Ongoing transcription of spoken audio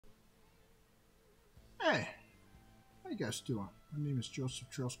guys doing? My name is Joseph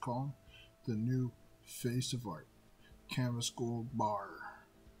Charles Colin, the new face of art. Canvas gold bar.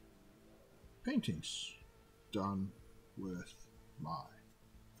 Paintings done with my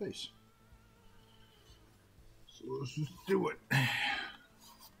face. So let's just do it.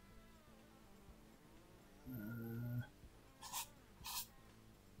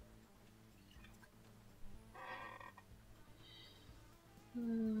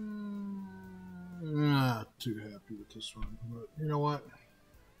 Not too happy with this one, but you know what?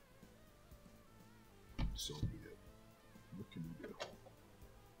 So be it. What can you do?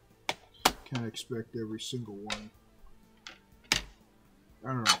 Can't expect every single one. I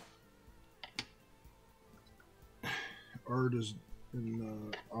don't know. Art is in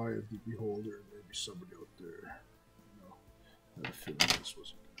the eye of the beholder. Maybe somebody out there, you know, had a feeling this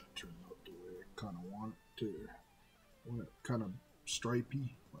wasn't going to turn out the way I kind of want it to. Want it kind of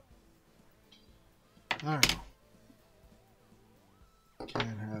stripey. But I don't know.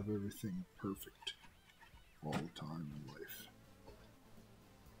 Can't have everything perfect all the time in life.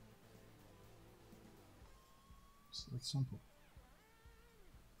 It's that simple.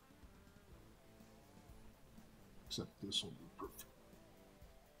 Except this will be perfect.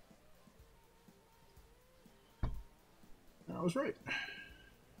 And I was right.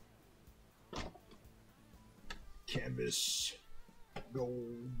 Canvas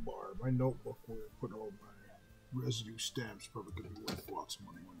gold bar. My notebook where I put all my residue stamps probably going to be worth lots of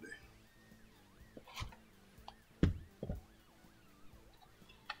money one day.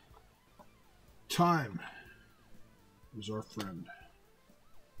 Time is our friend.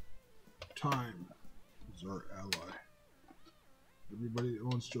 Time is our ally. Everybody that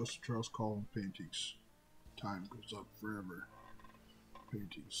owns Joseph Charles Colin paintings. Time goes up forever.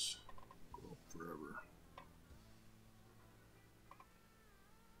 Paintings go up forever.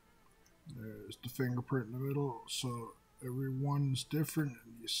 There's the fingerprint in the middle, so every one's different.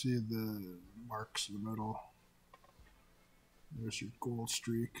 You see the marks in the middle. There's your gold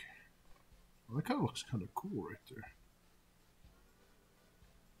streak. Well, that kind of looks kind of cool right there.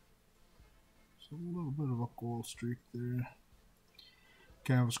 So a little bit of a gold streak there.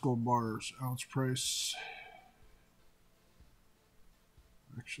 Canvas gold bars, ounce price.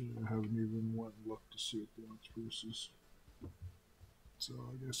 Actually, I haven't even went and looked to see what the ounce price is. So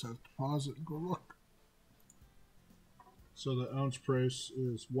I guess I have to pause it and go look. So the ounce price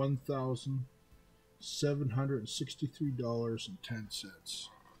is $1,763.10.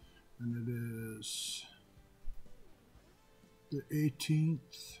 And it is the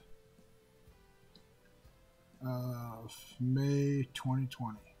 18th of May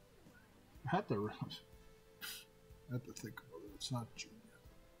 2020. I had to think about it. It's not June yet.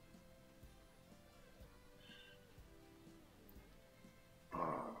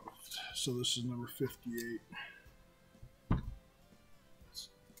 So this is number 58. It's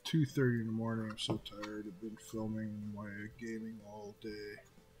 2:30 in the morning. I'm so tired. I've been filming my gaming all day.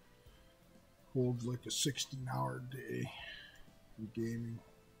 Hold like a 16-hour day in gaming.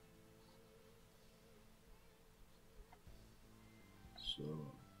 So,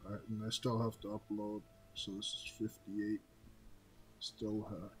 and I still have to upload. So this is 58. Still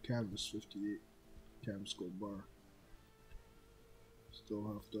canvas 58. Canvas gold bar. Still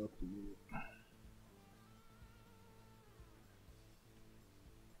have to upload it.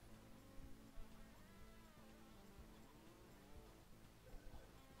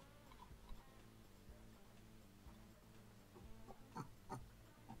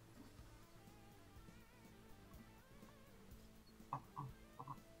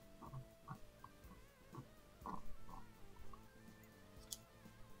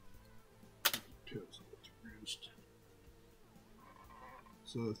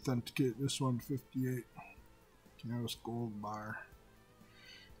 So authenticate this one 58. Canvas gold bar.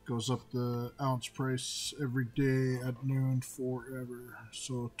 Goes up the ounce price every day at noon forever.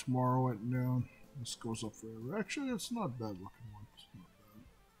 So tomorrow at noon, this goes up forever. Actually, it's not a bad looking one. It's not bad.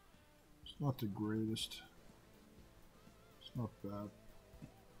 It's not the greatest. It's not bad.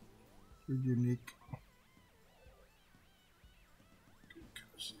 Pretty unique.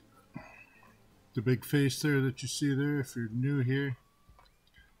 The big face there that you see there, if you're new here,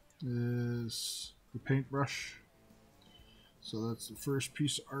 is the paintbrush. So that's the first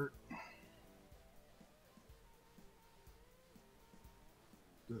piece of art.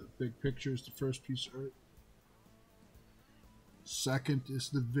 The big picture is the first piece of art. Second is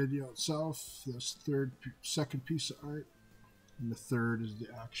the video itself. That's the second piece of art. And the third is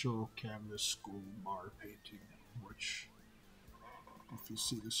the actual canvas gold bar painting, which, if you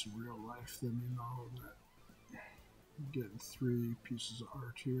see this in real life, then you know that you're getting 3 pieces of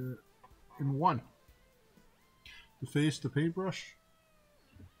art here in one. The face, the paintbrush.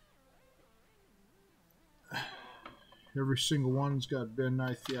 Every single one's got Ben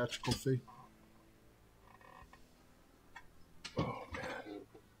Nye theatrical fee. Oh man.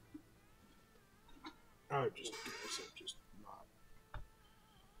 I'm just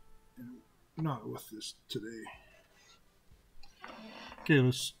not with this today. Okay,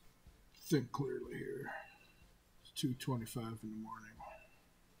 let's think clearly here. It's 2:25 in the morning.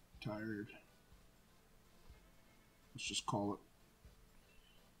 Tired. Let's just call it.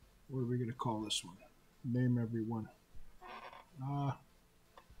 What are we gonna call this one? Name everyone.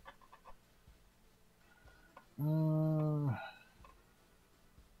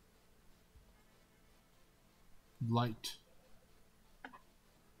 Light.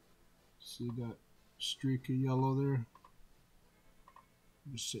 See that streak of yellow there?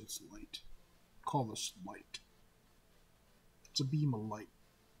 Just say it's light. Call this light. It's a beam of light.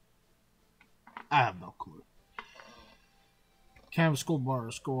 I have no clue. Canvas gold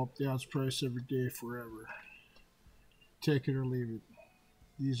bars go up the ounce price every day forever. Take it or leave it.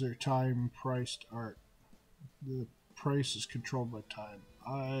 These are time-priced art. The price is controlled by time.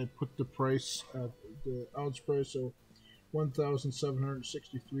 I put the price at the ounce price of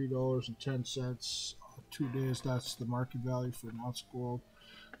 $1,763.10. 2 days, that's the market value for an ounce of gold.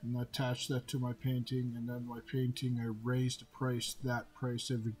 And I attached that to my painting, and then my painting, I raised the price, that price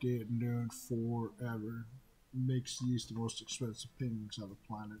every day at noon forever. Makes these the most expensive paintings on the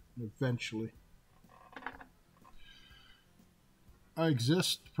planet. And eventually, I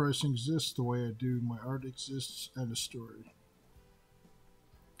exist, the pricing exists the way I do, my art exists, and a story.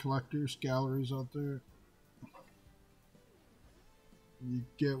 Collectors, galleries out there, you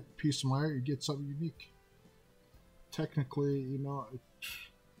get a piece of my art, you get something unique. Technically, you know,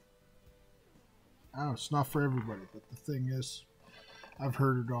 I don't know, it's not for everybody, but the thing is, I've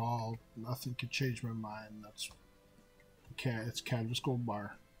heard it all. Nothing can change my mind. It's canvas gold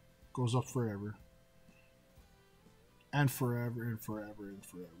bar. Goes up forever. And forever and forever and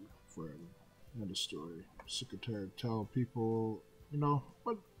forever. Forever. End of story. I'm sick and tired of telling people, you know,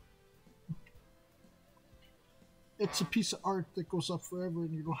 but it's a piece of art that goes up forever,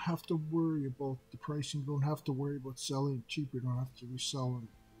 and you don't have to worry about the pricing. You don't have to worry about selling cheap. You don't have to resell it.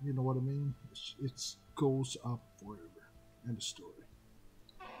 You know what I mean? It goes up forever. End of story.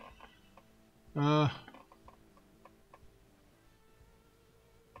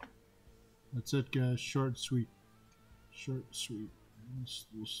 That's it, guys. Short and sweet. Short and sweet. Let's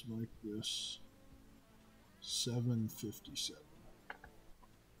like this. 757.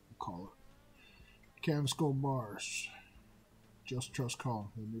 We'll call it. Canvas gold bars. Just trust Colin,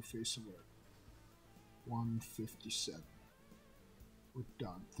 the new face of art. 157. We're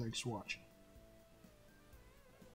done. Thanks for watching.